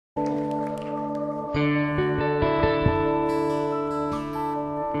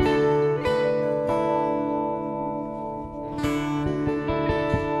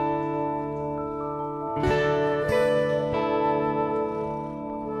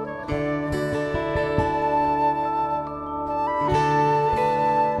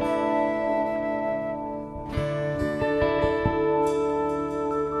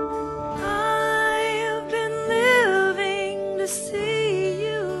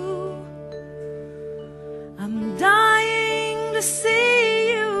I'm dying to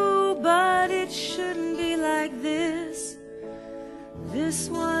see you, but it shouldn't be like this. This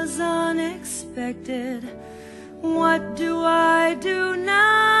was unexpected. What do I do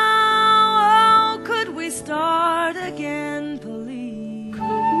now? Oh, could we start again, please?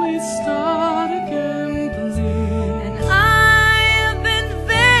 Could we start again, please? And I have been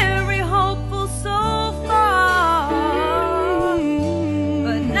very hopeful so far,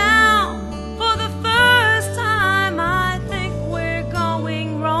 but now, for the first time, I think we're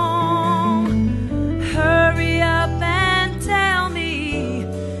going wrong. Hurry up and tell me,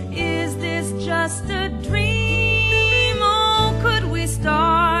 is this just a dream? Oh, could we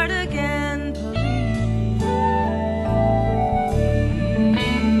start again, please?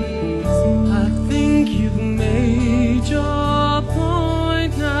 I think you've made your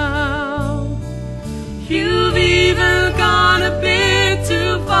point now. You've even gone a bit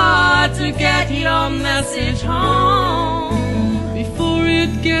too far to get your message home. Before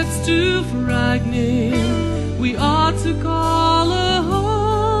it gets too frightening, we ought to call a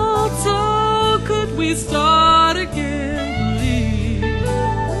halt. So could we start